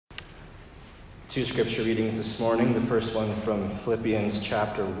Two scripture readings this morning. The first one from Philippians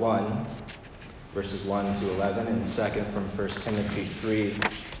chapter 1, verses 1 to 11, and the second from 1 Timothy 3,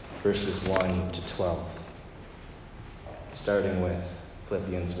 verses 1 to 12. Starting with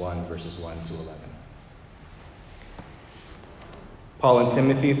Philippians 1, verses 1 to 11. Paul and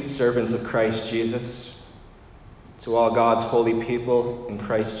Timothy, servants of Christ Jesus, to all God's holy people in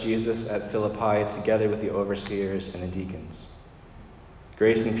Christ Jesus at Philippi, together with the overseers and the deacons.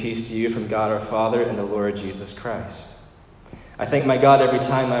 Grace and peace to you from God our Father and the Lord Jesus Christ. I thank my God every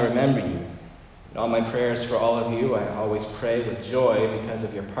time I remember you. In all my prayers for all of you, I always pray with joy because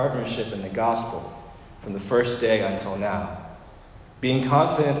of your partnership in the gospel from the first day until now, being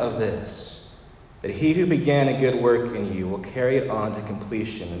confident of this, that he who began a good work in you will carry it on to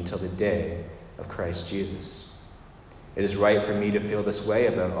completion until the day of Christ Jesus. It is right for me to feel this way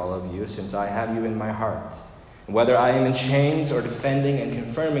about all of you, since I have you in my heart. And whether I am in chains or defending and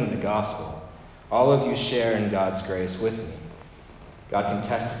confirming the gospel, all of you share in God's grace with me. God can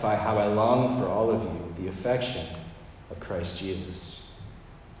testify how I long for all of you with the affection of Christ Jesus.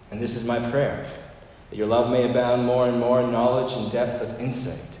 And this is my prayer, that your love may abound more and more in knowledge and depth of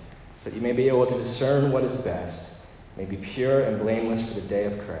insight, so that you may be able to discern what is best, may be pure and blameless for the day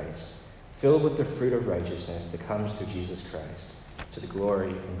of Christ, filled with the fruit of righteousness that comes through Jesus Christ, to the glory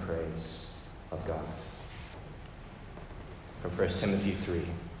and praise of God. From 1 Timothy 3.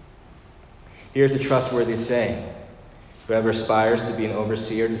 Here's a trustworthy saying: whoever aspires to be an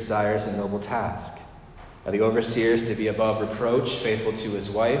overseer desires a noble task. Now the overseer is to be above reproach, faithful to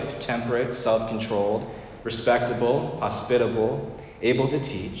his wife, temperate, self-controlled, respectable, hospitable, able to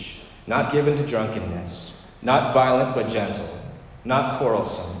teach, not given to drunkenness, not violent but gentle, not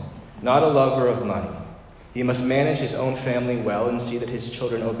quarrelsome, not a lover of money. He must manage his own family well and see that his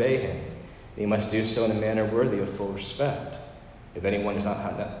children obey him. He must do so in a manner worthy of full respect. If anyone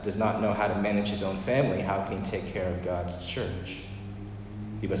does not know how to manage his own family, how can he take care of God's church?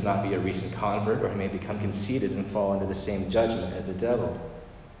 He must not be a recent convert, or he may become conceited and fall into the same judgment as the devil.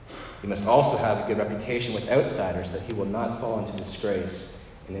 He must also have a good reputation with outsiders, that he will not fall into disgrace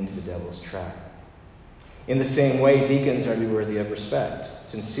and into the devil's trap. In the same way, deacons are to be worthy of respect,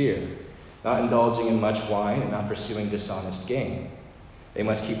 sincere, not indulging in much wine, and not pursuing dishonest gain. They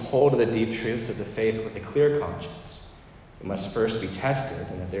must keep hold of the deep truths of the faith with a clear conscience. They must first be tested,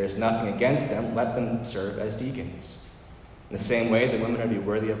 and if there is nothing against them, let them serve as deacons. In the same way, the women are to be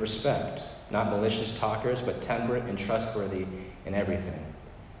worthy of respect, not malicious talkers, but temperate and trustworthy in everything.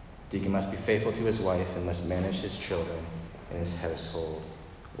 The deacon must be faithful to his wife and must manage his children and his household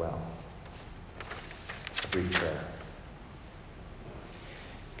well. A brief prayer.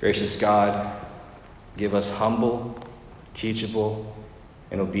 Gracious God, give us humble, teachable,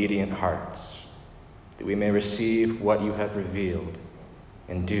 and obedient hearts, that we may receive what you have revealed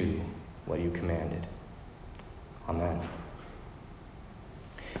and do what you commanded. Amen.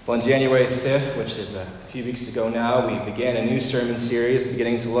 Well, on January 5th, which is a few weeks ago now, we began a new sermon series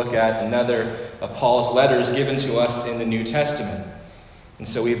beginning to look at another of Paul's letters given to us in the New Testament. And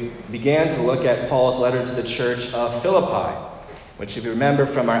so we began to look at Paul's letter to the church of Philippi, which, if you remember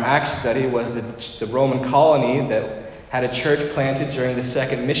from our Acts study, was the Roman colony that had a church planted during the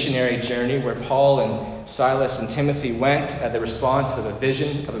second missionary journey, where Paul and Silas and Timothy went at the response of a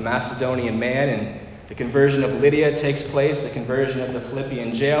vision of a Macedonian man, and the conversion of Lydia takes place, the conversion of the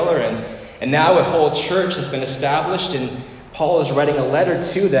Philippian jailer, and now a whole church has been established, and Paul is writing a letter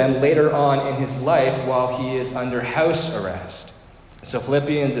to them later on in his life while he is under house arrest. So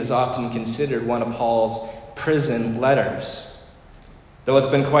Philippians is often considered one of Paul's prison letters. Though it's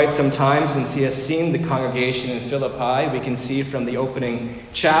been quite some time since he has seen the congregation in Philippi, we can see from the opening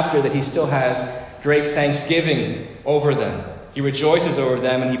chapter that he still has great thanksgiving over them. He rejoices over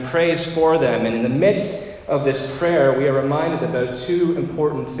them and he prays for them. And in the midst of this prayer, we are reminded about two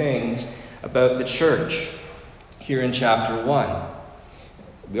important things about the church here in chapter 1.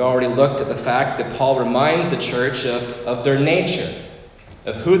 We already looked at the fact that Paul reminds the church of their nature,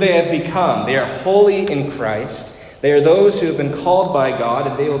 of who they have become. They are holy in Christ. They are those who have been called by God,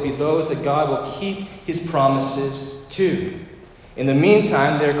 and they will be those that God will keep his promises to. In the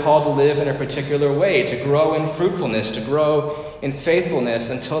meantime, they are called to live in a particular way, to grow in fruitfulness, to grow in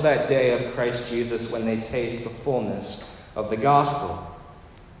faithfulness until that day of Christ Jesus when they taste the fullness of the gospel.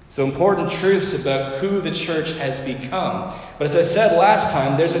 So important truths about who the church has become. But as I said last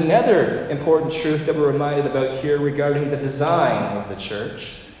time, there's another important truth that we're reminded about here regarding the design of the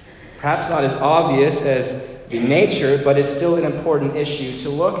church. Perhaps not as obvious as the nature, but it's still an important issue to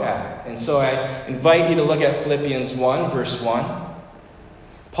look at. And so I invite you to look at Philippians 1, verse 1.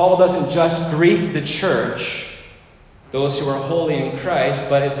 Paul doesn't just greet the church, those who are holy in Christ,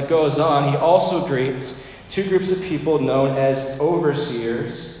 but as he goes on, he also greets two groups of people known as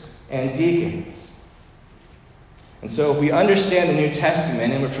overseers and deacons. And so if we understand the New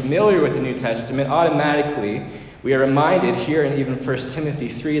Testament and we're familiar with the New Testament, automatically we are reminded here in even 1 Timothy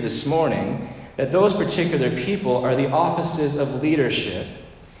 3 this morning that those particular people are the offices of leadership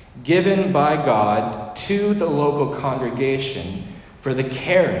given by God to the local congregation for the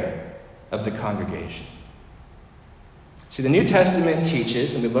caring of the congregation. See, the New Testament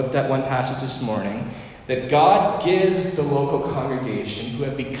teaches, and we looked at one passage this morning, that God gives the local congregation who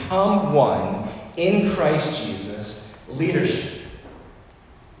have become one in Christ Jesus leadership,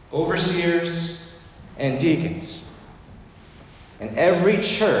 overseers and deacons. And every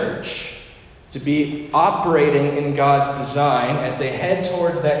church to be operating in God's design as they head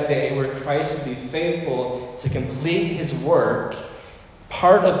towards that day where Christ will be faithful to complete his work.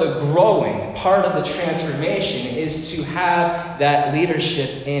 Part of the growing, part of the transformation is to have that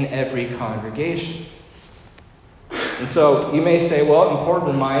leadership in every congregation. And so you may say, well,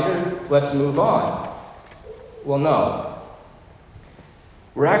 important reminder, let's move on. Well, no.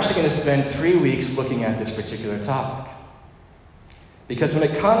 We're actually going to spend 3 weeks looking at this particular topic. Because when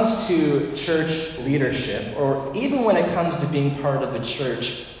it comes to church leadership, or even when it comes to being part of the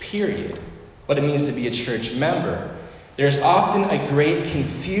church, period, what it means to be a church member, there's often a great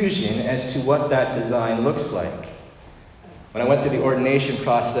confusion as to what that design looks like. When I went through the ordination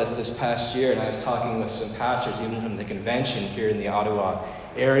process this past year, and I was talking with some pastors, even from the convention here in the Ottawa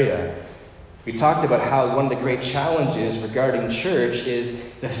area, we talked about how one of the great challenges regarding church is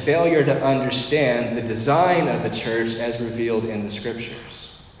the failure to understand the design of the church as revealed in the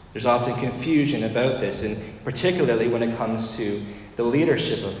Scriptures. There's often confusion about this, and particularly when it comes to the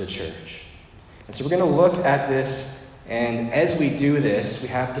leadership of the church. And so we're going to look at this. And as we do this, we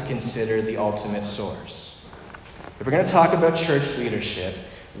have to consider the ultimate source. If we're going to talk about church leadership,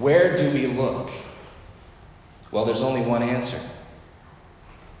 where do we look? Well, there's only one answer.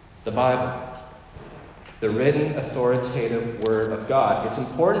 The Bible. The written, authoritative Word of God. It's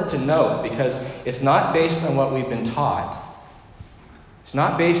important to note because it's not based on what we've been taught. It's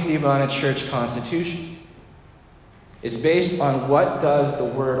not based even on a church constitution. It's based on what does the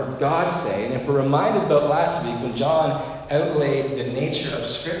Word of God say. And if we're reminded about last week when John outlaid the nature of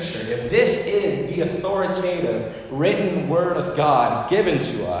Scripture, if this is the authoritative written Word of God given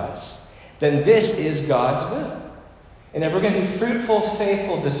to us, then this is God's will. And if we're going to be fruitful,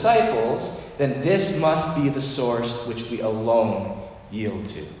 faithful disciples, then this must be the source which we alone yield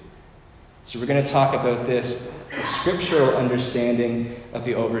to. So we're going to talk about this scriptural understanding of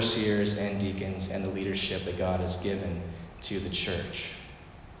the overseers and deacons and the leadership that God has given to the church.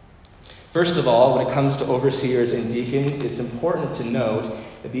 First of all, when it comes to overseers and deacons, it's important to note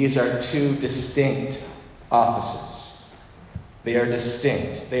that these are two distinct offices. They are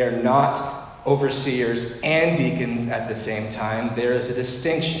distinct. They are not overseers and deacons at the same time. There is a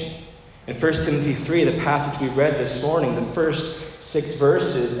distinction. In 1 Timothy 3, the passage we read this morning, the first 6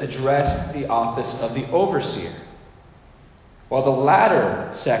 verses address the office of the overseer, while the latter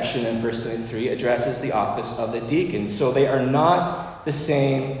section in 1 Timothy 3 addresses the office of the deacon. So they are not the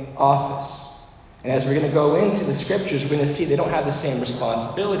same office. And as we're going to go into the Scriptures, we're going to see they don't have the same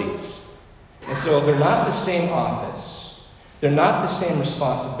responsibilities. And so if they're not the same office, they're not the same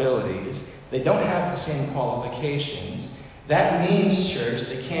responsibilities, they don't have the same qualifications, that means, church,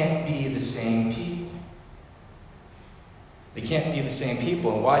 they can't be the same people. They can't be the same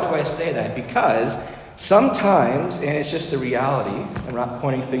people. And why do I say that? Because sometimes, and it's just the reality, I'm not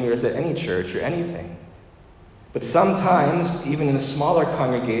pointing fingers at any church or anything, but sometimes, even in a smaller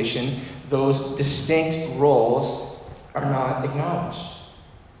congregation, those distinct roles are not acknowledged.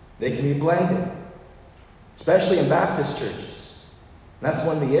 They can be blended, especially in Baptist churches. And that's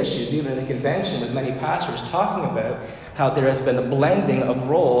one of the issues, even in the convention, with many pastors talking about how there has been a blending of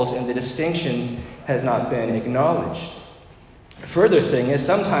roles and the distinctions has not been acknowledged. A further thing is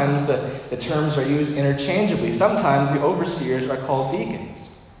sometimes the terms are used interchangeably. Sometimes the overseers are called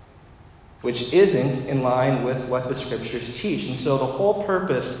deacons, which isn't in line with what the Scriptures teach. And so the whole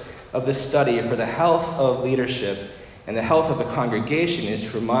purpose of this study for the health of leadership and the health of the congregation is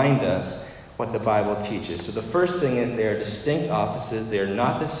to remind us what the Bible teaches. So the first thing is they are distinct offices. They are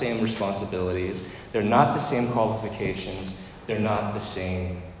not the same responsibilities. They're not the same qualifications. They're not the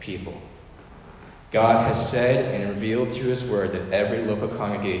same people. God has said and revealed through His Word that every local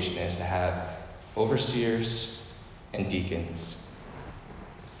congregation is to have overseers and deacons.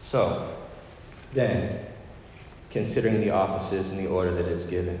 So, then, considering the offices and the order that is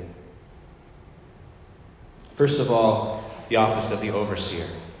given. First of all, the office of the overseer.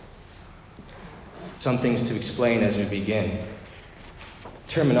 some things to explain as we begin.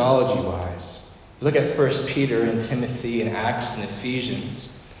 Terminology-wise, if you look at 1 Peter and Timothy and Acts and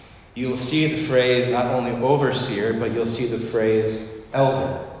Ephesians, you'll see the phrase not only overseer, but you'll see the phrase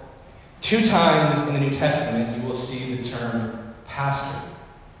elder. 2 times in the New Testament, you will see the term pastor.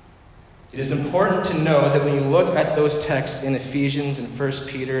 It is important to know that when you look at those texts in Ephesians and 1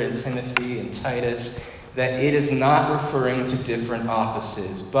 Peter and Timothy and Titus, that it is not referring to different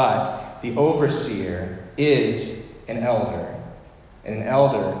offices, but the overseer is an elder, and an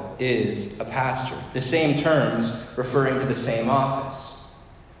elder is a pastor. The same terms referring to the same office.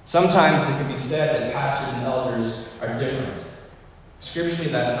 Sometimes it can be said that pastors and elders are different. Scripturally,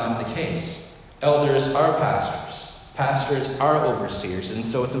 that's not the case. Elders are pastors. Pastors are overseers, and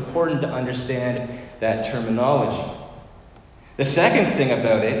so it's important to understand that terminology. The second thing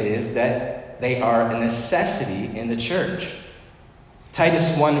about it is that they are a necessity in the church.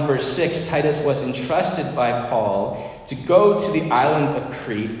 Titus 1 verse 6, Titus was entrusted by Paul to go to the island of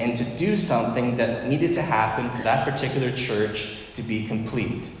Crete and to do something that needed to happen for that particular church to be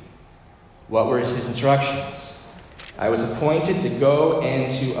complete. What were his instructions? I was appointed to go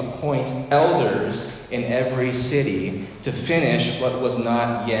and to appoint elders in every city to finish what was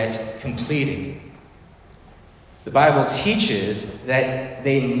not yet completed. The Bible teaches that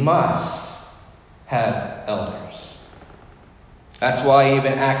they must have elders. That's why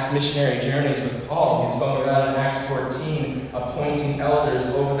even Acts missionary journeys with Paul, he's going around in Acts 14 appointing elders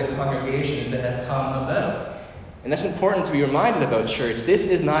over the congregations that have come about. And that's important to be reminded about, church. This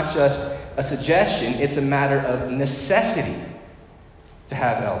is not just a suggestion, it's a matter of necessity to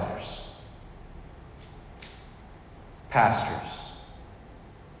have elders. Pastors.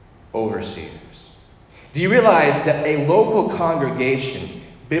 Overseers. Do you realize that a local congregation,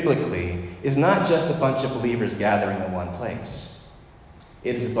 biblically, is not just a bunch of believers gathering in one place?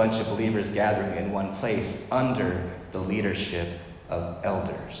 It is a bunch of believers gathering in one place under the leadership of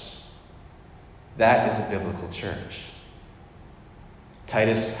elders. That is a biblical church.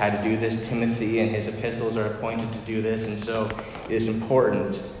 Titus had to do this. Timothy and his epistles are appointed to do this. And so it is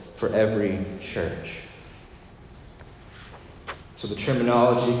important for every church. So the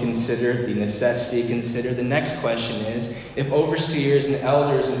terminology considered, the necessity considered. The next question is, if overseers and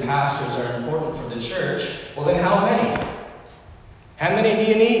elders and pastors are important for the church, well then how many? How many do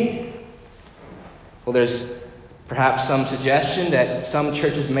you need? Well, there's perhaps some suggestion that some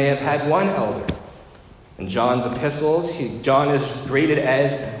churches may have had one elder. In John's epistles, John is graded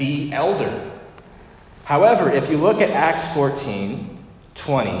as the elder. However, if you look at Acts 14,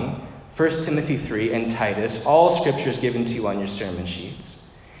 20, 1 Timothy 3, and Titus, all scriptures given to you on your sermon sheets,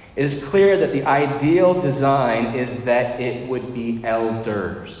 it is clear that the ideal design is that it would be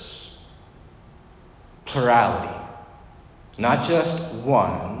elders. Plurality. Not just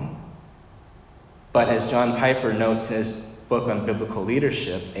one, but as John Piper notes in his book on biblical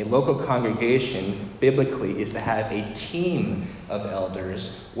leadership, a local congregation biblically is to have a team of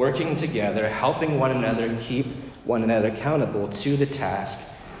elders working together, helping one another, keep one another accountable to the task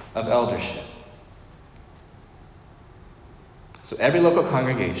of eldership. So every local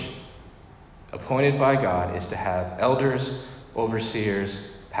congregation appointed by God is to have elders,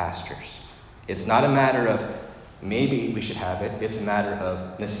 overseers, pastors. It's not a matter of maybe we should have it, it's a matter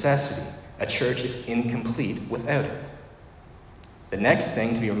of necessity. A church is incomplete without it. The next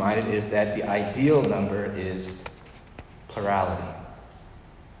thing to be reminded is that the ideal number is plurality.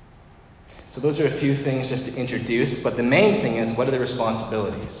 So those are a few things just to introduce, but the main thing is, what are the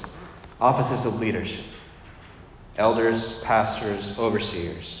responsibilities? Offices of leadership. Elders, pastors,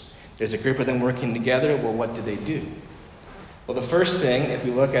 overseers. There's a group of them working together. Well, what do they do? Well, the first thing, if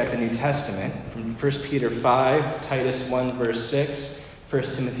we look at the New Testament, from 1 Peter 5, Titus 1, verse 6, 1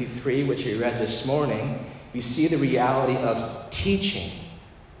 Timothy 3, which we read this morning, you see the reality of teaching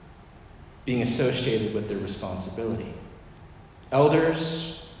being associated with their responsibility.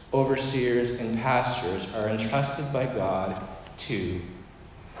 Elders, overseers, and pastors are entrusted by God to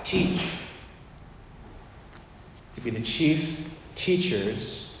teach, to be the chief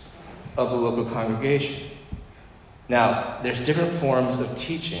teachers of the local congregation. Now, there's different forms of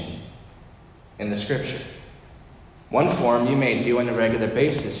teaching in the scripture. One form you may do on a regular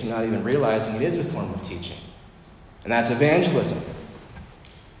basis, you're not even realizing it is a form of teaching. And that's evangelism.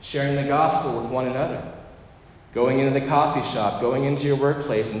 Sharing the gospel with one another. Going into the coffee shop, going into your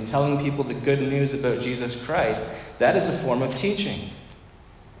workplace and telling people the good news about Jesus Christ. That is a form of teaching.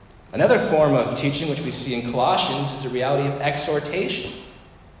 Another form of teaching, which we see in Colossians, is the reality of exhortation.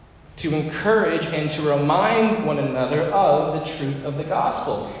 To encourage and to remind one another of the truth of the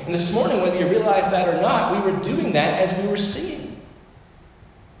gospel. And this morning, whether you realize that or not, we were doing that as we were singing.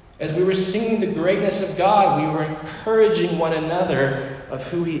 As we were singing the greatness of God, we were encouraging one another of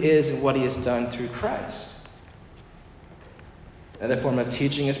who He is and what He has done through Christ. Another form of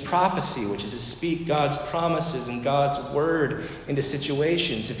teaching is prophecy, which is to speak God's promises and God's word into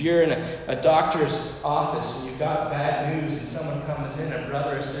situations. If you're in a doctor's office and you've got bad news and someone comes in, a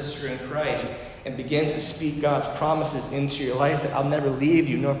brother or sister in Christ, and begins to speak God's promises into your life, that I'll never leave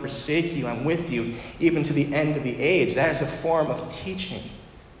you nor forsake you, I'm with you even to the end of the age, that is a form of teaching.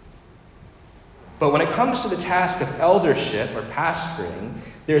 But when it comes to the task of eldership or pastoring,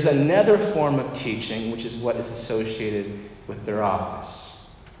 there's another form of teaching, which is what is associated with their office.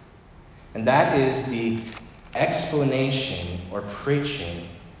 And that is the explanation or preaching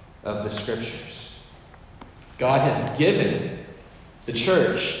of the Scriptures. God has given the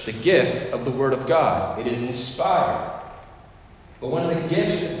church the gift of the Word of God. It is inspired. But one of the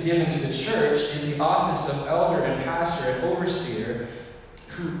gifts that's given to the church is the office of elder and pastor and overseer,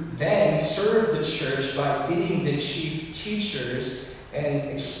 who then serve the church by being the chief teachers and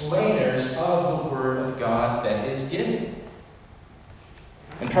explainers of the Word of God that is given.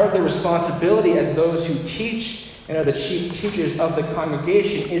 And part of the responsibility as those who teach and are the chief teachers of the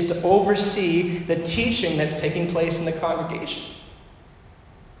congregation is to oversee the teaching that's taking place in the congregation.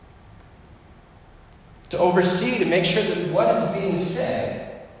 To oversee, to make sure that what is being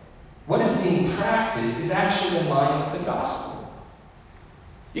said, what is being practiced, is actually in line with the gospel.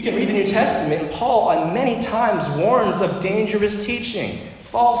 You can read the New Testament, and Paul on many times warns of dangerous teaching,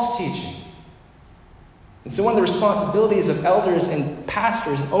 false teaching. And so one of the responsibilities of elders and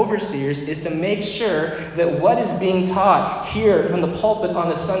pastors and overseers is to make sure that what is being taught here from the pulpit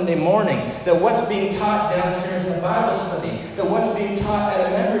on a Sunday morning, that what's being taught downstairs in the Bible study, that what's being taught at a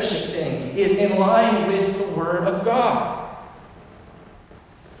membership thing is in line with the Word of God.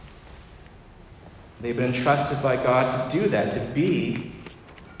 They've been entrusted by God to do that, to be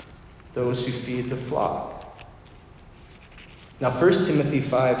those who feed the flock. Now 1 Timothy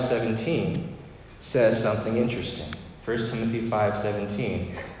 5:17 says something interesting. 1 Timothy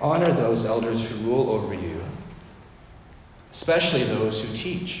 5:17. Honor those elders who rule over you, especially those who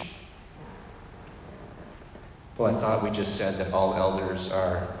teach. Well, I thought we just said that all elders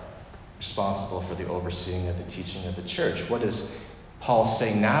are responsible for the overseeing of the teaching of the church. What does Paul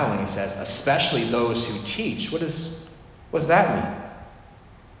say now when he says, especially those who teach? What does that mean?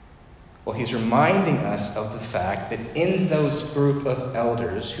 Well, he's reminding us of the fact that in those group of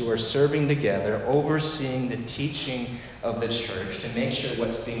elders who are serving together, overseeing the teaching of the church, to make sure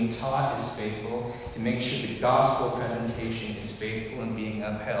what's being taught is faithful, to make sure the gospel presentation is faithful and being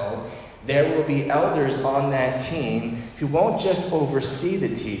upheld, there will be elders on that team who won't just oversee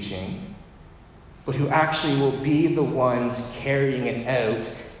the teaching, but who actually will be the ones carrying it out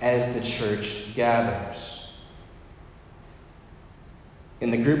as the church gathers. In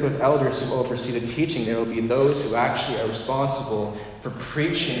the group of elders who oversee the teaching, there will be those who actually are responsible for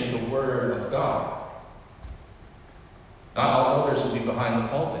preaching the Word of God. Not all elders will be behind the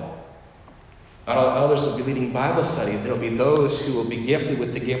pulpit. Not all elders will be leading Bible study. There will be those who will be gifted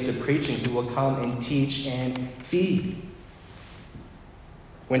with the gift of preaching who will come and teach and feed.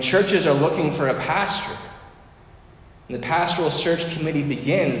 When churches are looking for a pastor, and the pastoral search committee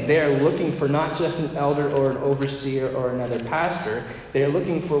begins, they are looking for not just an elder or an overseer or another pastor. They are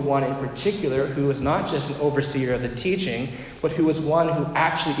looking for one in particular who is not just an overseer of the teaching, but who is one who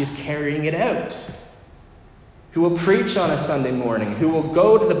actually is carrying it out. Who will preach on a Sunday morning, who will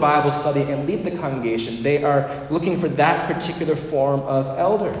go to the Bible study and lead the congregation. They are looking for that particular form of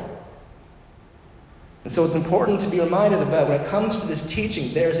elder. And so it's important to be reminded about when it comes to this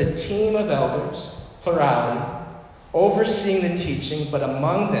teaching, there's a team of elders, plurality, overseeing the teaching, but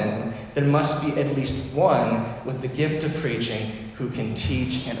among them, there must be at least one with the gift of preaching who can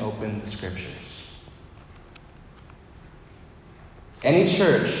teach and open the Scriptures. Any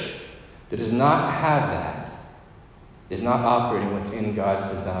church that does not have that is not operating within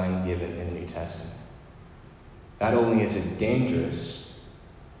God's design given in the New Testament. Not only is it dangerous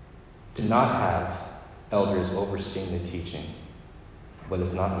to not have elders overseeing the teaching, but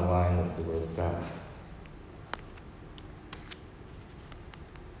it's not in line with the Word of God.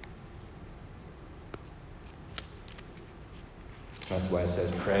 That's why it says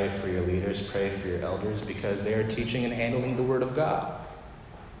pray for your leaders, pray for your elders, because they are teaching and handling the Word of God.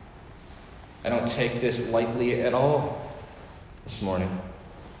 I don't take this lightly at all this morning.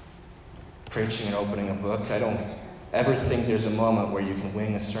 Preaching and opening a book, I don't ever think there's a moment where you can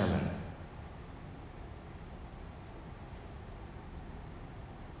wing a sermon.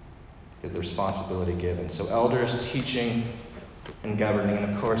 There's the responsibility given. So elders, teaching, and governing.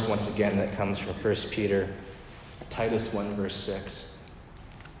 And of course, once again, that comes from 1 Peter, Titus 1, verse 6.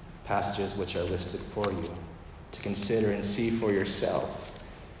 passages which are listed for you to consider and see for yourself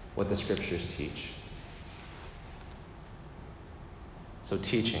what the Scriptures teach. So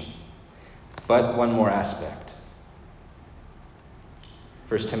teaching. But one more aspect.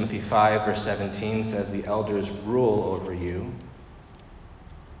 1 Timothy 5, verse 17 says the elders rule over you.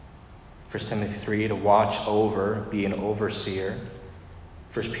 1 Timothy 3, to watch over, be an overseer.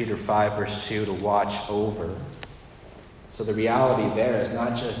 1 Peter 5, verse 2, to watch over. So the reality there is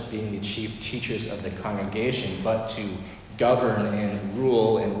not just being the chief teachers of the congregation, but to govern and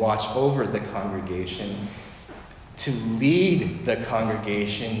rule and watch over the congregation, to lead the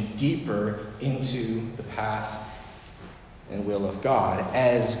congregation deeper into the path and will of God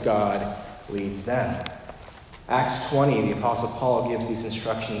as God leads them. Acts 20, the Apostle Paul gives these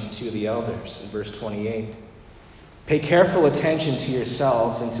instructions to the elders in verse 28. Pay careful attention to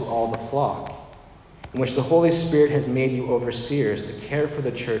yourselves and to all the flock, in which the Holy Spirit has made you overseers to care for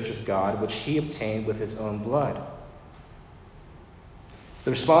the church of God, which he obtained with his own blood. So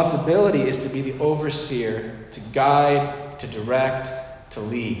the responsibility is to be the overseer, to guide, to direct, to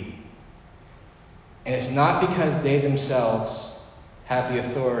lead. And it's not because they themselves have the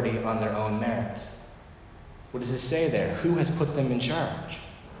authority on their own merit. What does it say there? Who has put them in charge?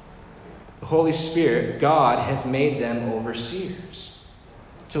 The Holy Spirit, God, has made them overseers.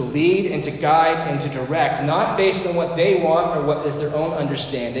 To lead and to guide and to direct, not based on what they want or what is their own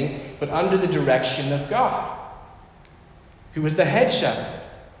understanding, but under the direction of God, who is the head shepherd.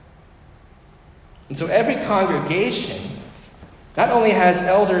 And so every congregation not only has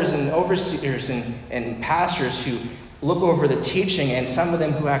elders and overseers and pastors who look over the teaching, and some of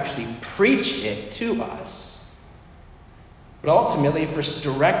them who actually preach it to us, but ultimately for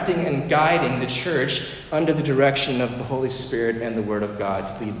directing and guiding the church under the direction of the Holy Spirit and the Word of God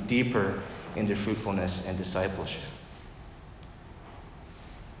to lead deeper into fruitfulness and discipleship.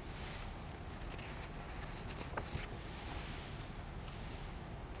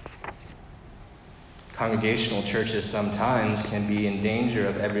 Congregational churches sometimes can be in danger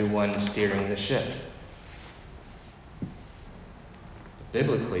of everyone steering the ship.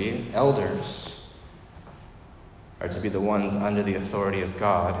 Biblically, elders are to be the ones under the authority of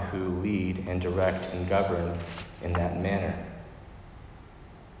God who lead and direct and govern in that manner.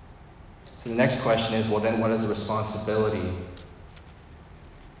 So the next question is, well, then what is the responsibility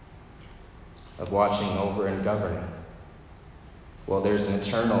of watching over and governing? Well, there's an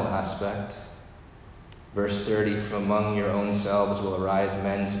eternal aspect. Verse 30, from among your own selves will arise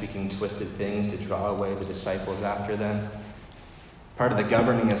men speaking twisted things to draw away the disciples after them. Part of the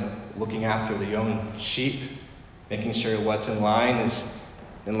governing is looking after the own sheep, making sure what's in line is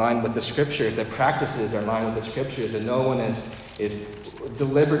in line with the Scriptures, that practices are in line with the Scriptures, that no one is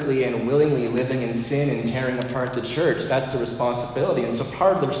deliberately and willingly living in sin and tearing apart the church. That's the responsibility. And so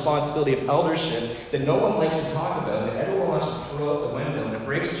part of the responsibility of eldership that no one likes to talk about, that everyone wants to throw out the window, and it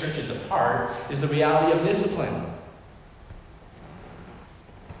breaks churches apart, is the reality of discipline.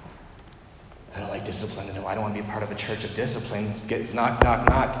 I don't like discipline. No, I don't want to be part of a church of discipline. Let's get knock, knock,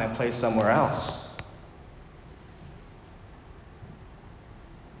 knock. Can I play somewhere else?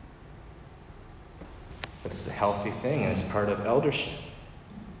 But it's a healthy thing, and it's part of eldership.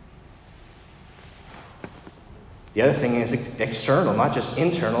 The other thing is external, not just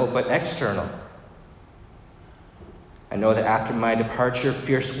internal, but external. I know that after my departure,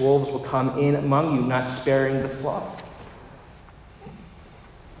 fierce wolves will come in among you, not sparing the flock.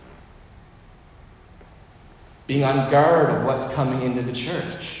 Being on guard of what's coming into the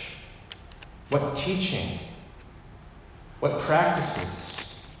church. What teaching, what practices,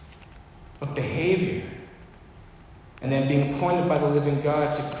 what behavior. And then being appointed by the living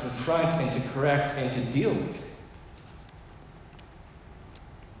God to confront and to correct and to deal with it.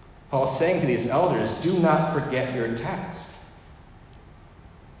 Paul's saying to these elders, do not forget your task.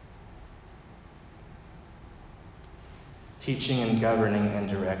 Teaching and governing and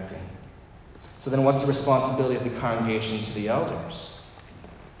directing. So then what's the responsibility of the congregation to the elders?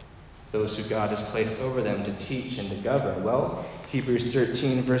 Those who God has placed over them to teach and to govern. Well, Hebrews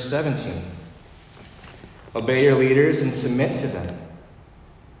 13, verse 17. Obey your leaders and submit to them.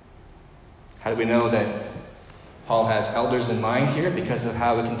 How do we know that Paul has elders in mind here? Because of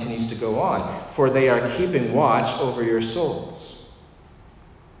how it continues to go on. For they are keeping watch over your souls.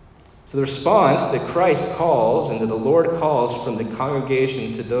 So the response that Christ calls and that the Lord calls from the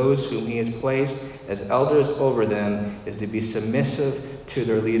congregations to those whom he has placed as elders over them is to be submissive to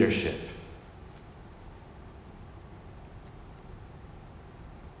their leadership.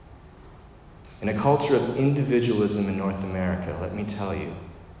 In a culture of individualism in North America, let me tell you,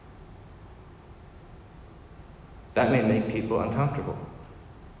 that may make people uncomfortable.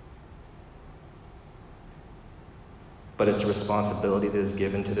 but it's a responsibility that is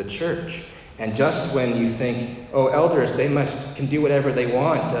given to the church. And just when you think, oh, elders, they can do whatever they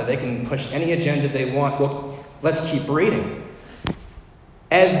want, they can push any agenda they want, well, let's keep reading.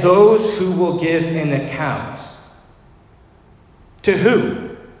 As those who will give an account. To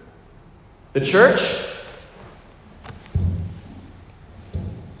who? The church?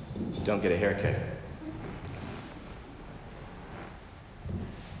 Don't get a haircut.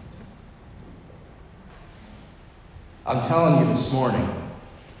 I'm telling you this morning,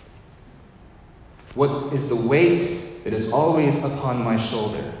 what is the weight that is always upon my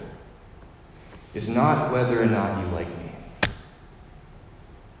shoulder is not whether or not you like me.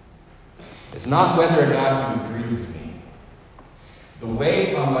 It's not whether or not you agree with me. The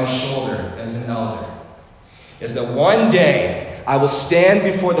weight on my shoulder as an elder is that one day I will stand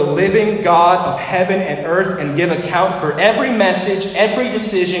before the living God of heaven and earth and give account for every message, every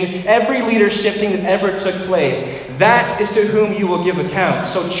decision, every leadership thing that ever took place. That is to whom you will give account.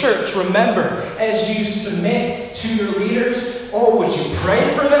 So church, remember, as you submit to your leaders, would you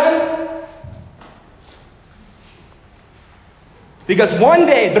pray for them? Because one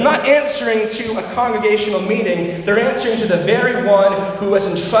day they're not answering to a congregational meeting, they're answering to the very one who has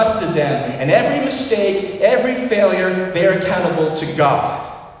entrusted them. And every mistake, every failure, they are accountable to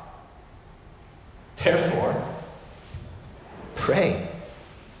God. Therefore, pray.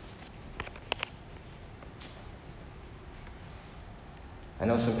 I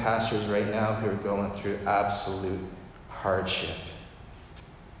know some pastors right now who are going through absolute hardship.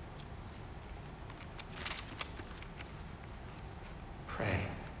 Pray.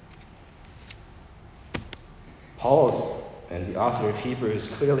 Paul, and the author of Hebrews,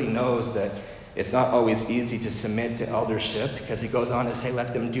 clearly knows that it's not always easy to submit to eldership, because he goes on to say,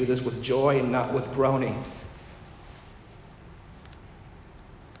 let them do this with joy and not with groaning.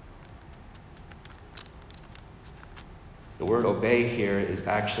 The word obey here is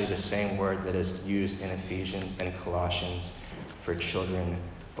actually the same word that is used in Ephesians and Colossians for children,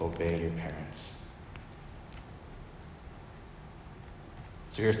 obey your parents.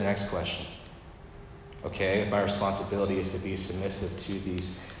 So here's the next question. Okay, if my responsibility is to be submissive to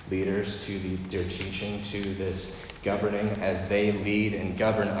these leaders, to their teaching, to this governing as they lead and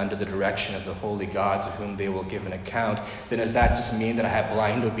govern under the direction of the holy God to whom they will give an account, then does that just mean that I have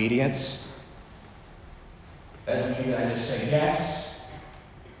blind obedience? That doesn't mean that I just say yes,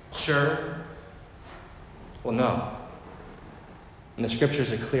 sure. Well, no. And the scriptures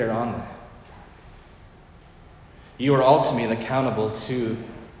are clear on that. You are ultimately accountable to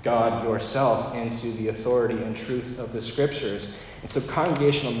God yourself and to the authority and truth of the scriptures. And so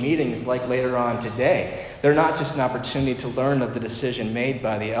congregational meetings like later on today, they're not just an opportunity to learn of the decision made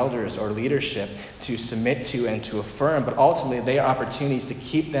by the elders or leadership to submit to and to affirm, but ultimately they are opportunities to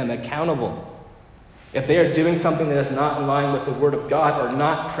keep them accountable. If they are doing something that is not in line with the Word of God or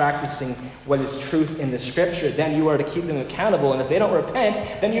not practicing what is truth in the Scripture, then you are to keep them accountable. And if they don't repent,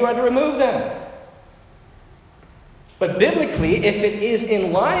 then you are to remove them. But biblically, if it is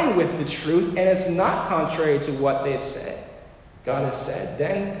in line with the truth and it's not contrary to what they've said, God has said,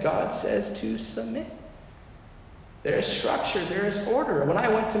 then God says to submit. There is structure, there is order. When I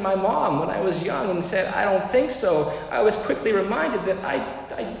went to my mom when I was young and said, I don't think so, I was quickly reminded that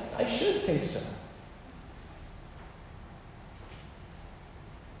I should think so.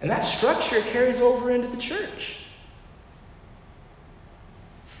 And that structure carries over into the church.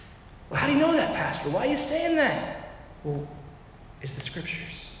 Well, how do you know that, Pastor? Why are you saying that? Well, it's the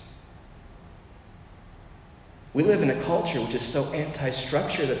scriptures. We live in a culture which is so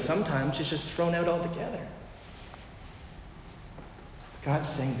anti-structure that sometimes it's just thrown out altogether. God's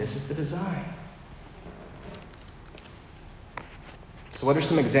saying this is the design. So what are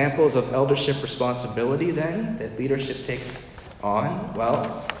some examples of eldership responsibility then that leadership takes on?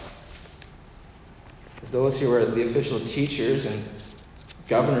 Well, as those who are the official teachers and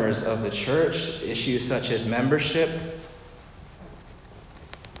governors of the church, issues such as membership,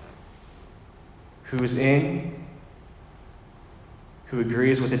 who's in, who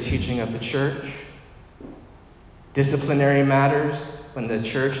agrees with the teaching of the church, disciplinary matters, when the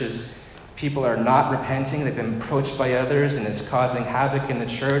church is, people are not repenting, they've been approached by others and it's causing havoc in the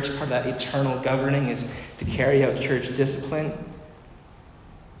church. Part of that eternal governing is to carry out church discipline.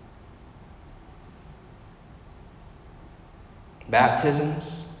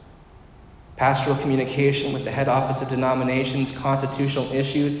 Baptisms, pastoral communication with the head office of denominations, constitutional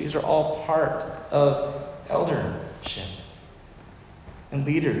issues, these are all part of eldership. And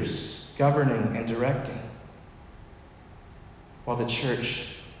leaders governing and directing. While the church,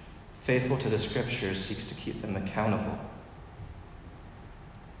 faithful to the scriptures, seeks to keep them accountable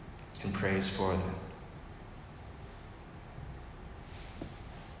and prays for them.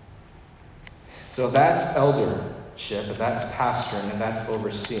 So that's eldership, if that's pastoring, if that's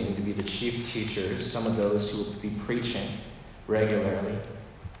overseeing, to be the chief teachers, some of those who will be preaching regularly,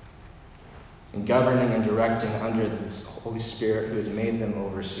 and governing and directing under the Holy Spirit who has made them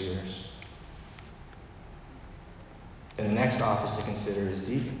overseers. And the next office to consider is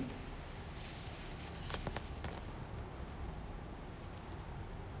deacon.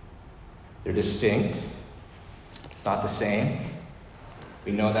 They're distinct. It's not the same.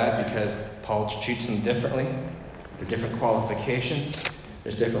 We know that because Paul treats them differently. There are different qualifications.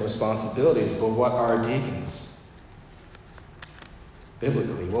 There's different responsibilities. But what are deacons?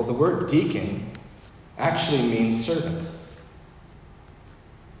 Biblically, well, the word deacon actually means servant.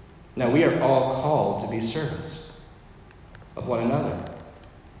 Now, we are all called to be servants of one another.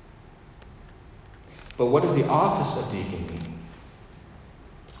 But what does the office of deacon mean?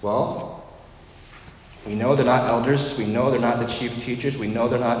 Well, we know they're not elders. We know they're not the chief teachers. We know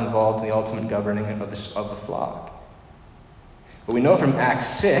they're not involved in the ultimate governing of the flock. But we know from Acts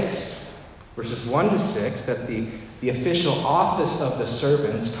 6, verses 1 to 6, that the official office of the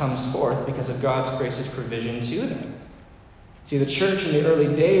servants comes forth because of God's gracious provision to them. See, the church in the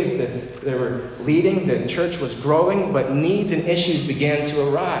early days that they were leading, the church was growing, but needs and issues began to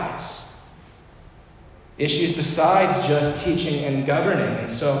arise. Issues besides just teaching and governing.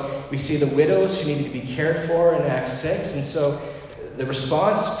 And so we see the widows who needed to be cared for in Acts 6. And so the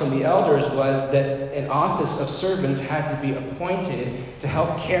response from the elders was that an office of servants had to be appointed to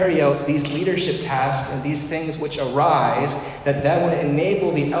help carry out these leadership tasks and these things which arise, that would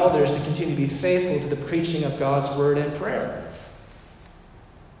enable the elders to continue to be faithful to the preaching of God's word and prayer.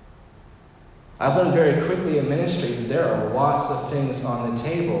 I've learned very quickly in ministry that there are lots of things on the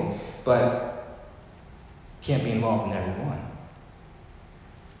table, but can't be involved in every one.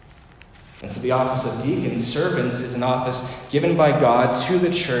 And so the office of deacons, servants, is an office given by God to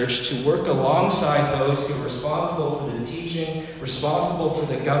the church to work alongside those who are responsible for the teaching, responsible for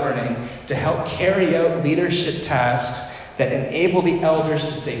the governing, to help carry out leadership tasks that enable the elders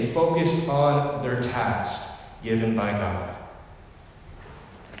to stay focused on their task given by God.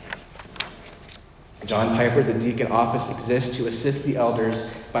 John Piper, the deacon office exists to assist the elders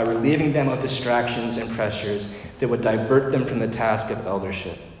by relieving them of distractions and pressures that would divert them from the task of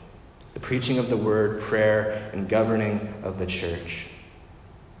eldership, the preaching of the word, prayer, and governing of the church.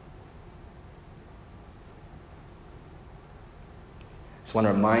 I just want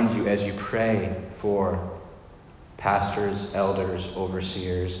to remind you as you pray for pastors, elders,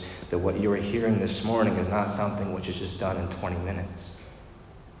 overseers, that what you are hearing this morning is not something which is just done in 20 minutes.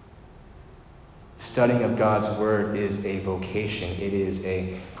 Studying of God's word is a vocation. It is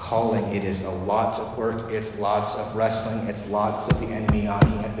a calling. It is a lots of work. It's lots of wrestling. It's lots of the enemy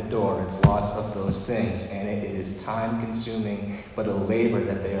knocking at the door. It's lots of those things. And it is time-consuming, but a labor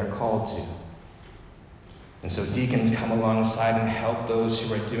that they are called to. And so deacons come alongside and help those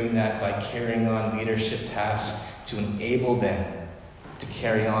who are doing that by carrying on leadership tasks to enable them to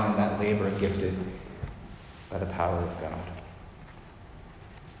carry on that labor gifted by the power of God.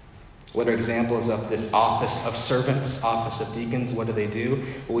 What are examples of this office of servants, office of deacons? What do?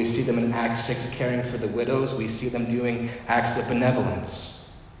 Well, we see them in Acts 6 caring for the widows. We see them doing acts of benevolence,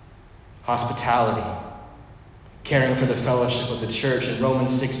 hospitality, caring for the fellowship of the church. In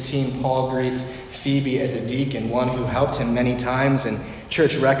Romans 16, Paul greets Phoebe as a deacon, one who helped him many times, and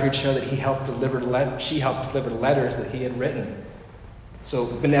church records show that she helped deliver letters that he had written. So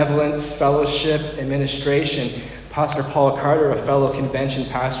benevolence, fellowship, administration. Pastor Paul Carter, a fellow convention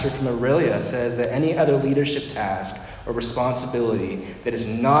pastor from Aurelia, says that any other leadership task or responsibility that is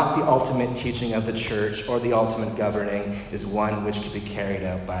not the ultimate teaching of the church or the ultimate governing is one which can be carried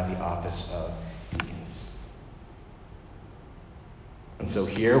out by the office of deacons. And so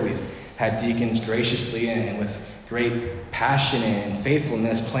here we've had deacons graciously and with great passion and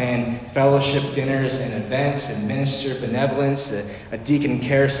faithfulness plan fellowship dinners and events and minister benevolence, a deacon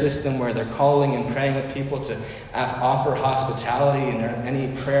care system where they're calling and praying with people to offer hospitality. And are there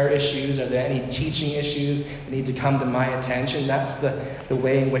any prayer issues? Are there any teaching issues that need to come to my attention? That's the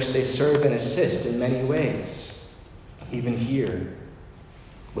way in which they serve and assist in many ways, even here,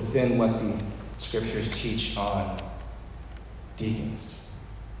 within what the scriptures teach on deacons.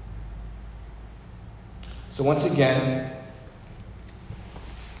 So once again,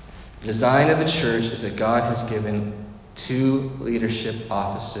 the design of the church is that God has given 2 leadership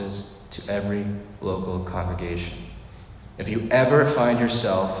offices to every local congregation. If you ever find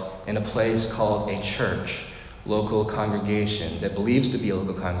yourself in a place called a church, local congregation, that believes to be a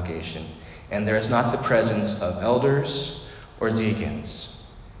local congregation, and there is not the presence of elders or deacons,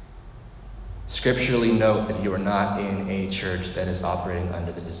 scripturally note that you are not in a church that is operating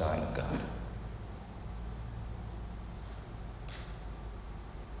under the design of God.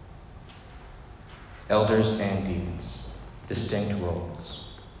 Elders and deacons, distinct roles.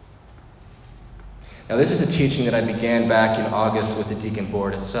 Now, this is a teaching that I began back in August with the deacon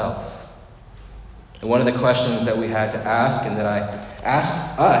board itself. And one of the questions that we had to ask, and that I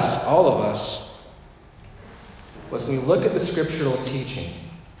asked us, all of us, was when we look at the scriptural teaching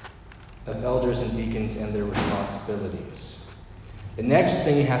of elders and deacons and their responsibilities, the next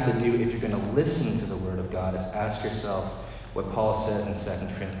thing you have to do if you're going to listen to the Word of God is ask yourself what Paul says in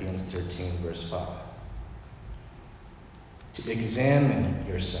 2 Corinthians 13, verse 5. To examine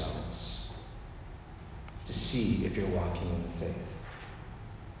yourselves to see if you're walking in the faith.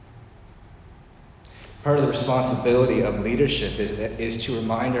 Part of the responsibility of leadership is to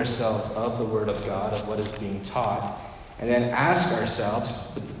remind ourselves of the Word of God, of what is being taught, and then ask ourselves,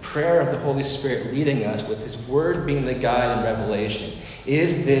 with the prayer of the Holy Spirit leading us, with His Word being the guide and revelation,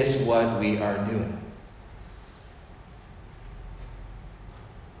 is this what we are doing?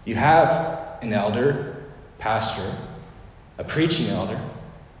 You have an elder, pastor, a preaching elder,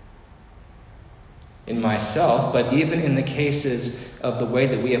 in myself, but even in the cases of the way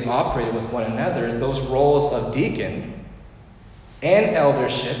that we have operated with one another, those roles of deacon and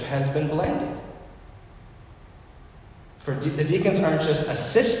eldership has been blended. For the deacons aren't just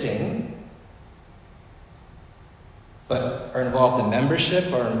assisting, but are involved in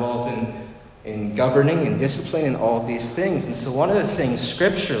membership, are involved in governing and discipline and all of these things. And so one of the things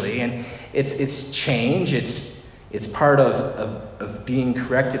scripturally, and it's change, it's part of being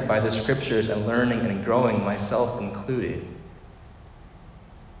corrected by the scriptures and learning and growing, myself included,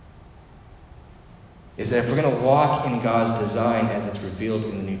 is that if we're going to walk in God's design as it's revealed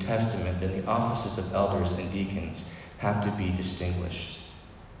in the New Testament, then the offices of elders and deacons have to be distinguished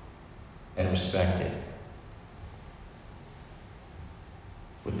and respected,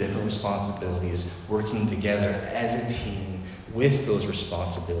 with different responsibilities, working together as a team with those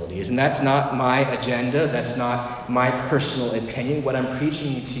responsibilities. And that's not my agenda. That's not my personal opinion. What I'm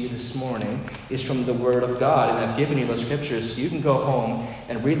preaching to you this morning is from the Word of God. And I've given you those scriptures so you can go home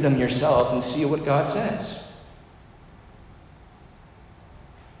and read them yourselves and see what God says.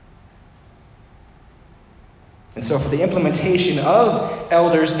 And so for the implementation of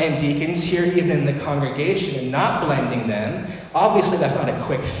elders and deacons here, even in the congregation, and not blending them, obviously that's not a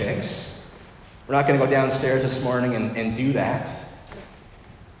quick fix. We're not going to go downstairs this morning and do that.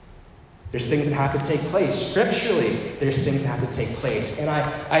 There's things that have to take place. Scripturally, there's things that have to take place. And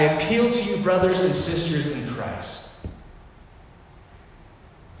I appeal to you, brothers and sisters in Christ.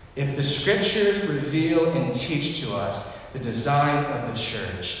 If the scriptures reveal and teach to us the design of the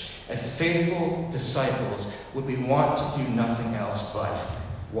church, as faithful disciples, would we want to do nothing else but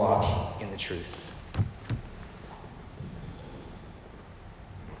walk in the truth?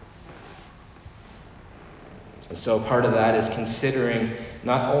 And so part of that is considering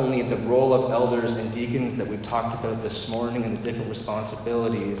not only the role of elders and deacons that we've talked about this morning and the different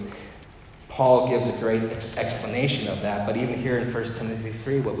responsibilities. Paul gives a great explanation of that, but even here in 1 Timothy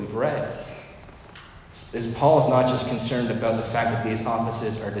 3, what we've read, is Paul is not just concerned about the fact that these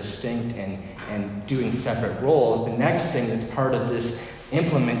offices are distinct and doing separate roles. The next thing that's part of this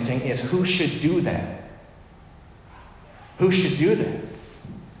implementing is who should do them. Who should do them?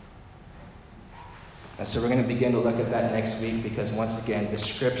 And so we're going to begin to look at that next week, because once again, the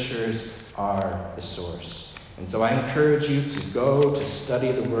scriptures are the source. And so I encourage you to go to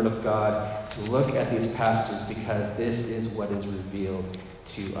study the Word of God, to look at these passages, because this is what is revealed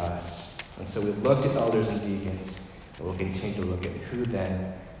to us. And so we've looked at elders and deacons, and we'll continue to look at who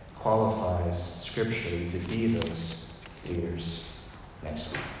then qualifies scripturally to be those leaders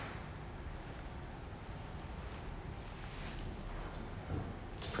next week.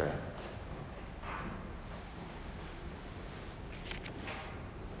 Let's pray.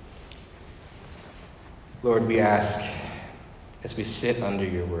 Lord, we ask, as we sit under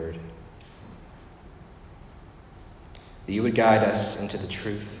your word, that you would guide us into the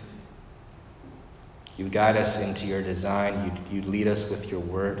truth. You would guide us into your design. You'd lead us with your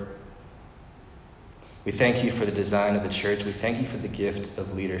word. We thank you for the design of the church. We thank you for the gift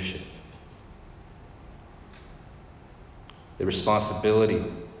of leadership, the responsibility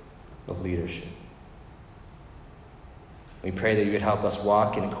of leadership. We pray that you would help us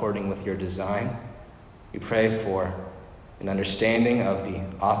walk in according with your design. We pray for an understanding of the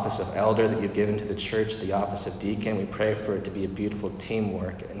office of elder that you've given to the church, the office of deacon. We pray for it to be a beautiful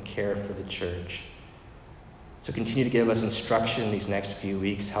teamwork and care for the church. So continue to give us instruction these next few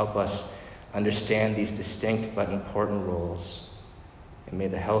weeks. Help us understand these distinct but important roles. And may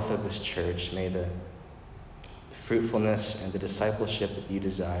the health of this church, may the fruitfulness and the discipleship that you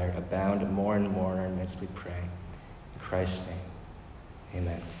desire abound more and more in our midst, we pray. In Christ's name,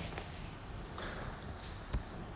 amen.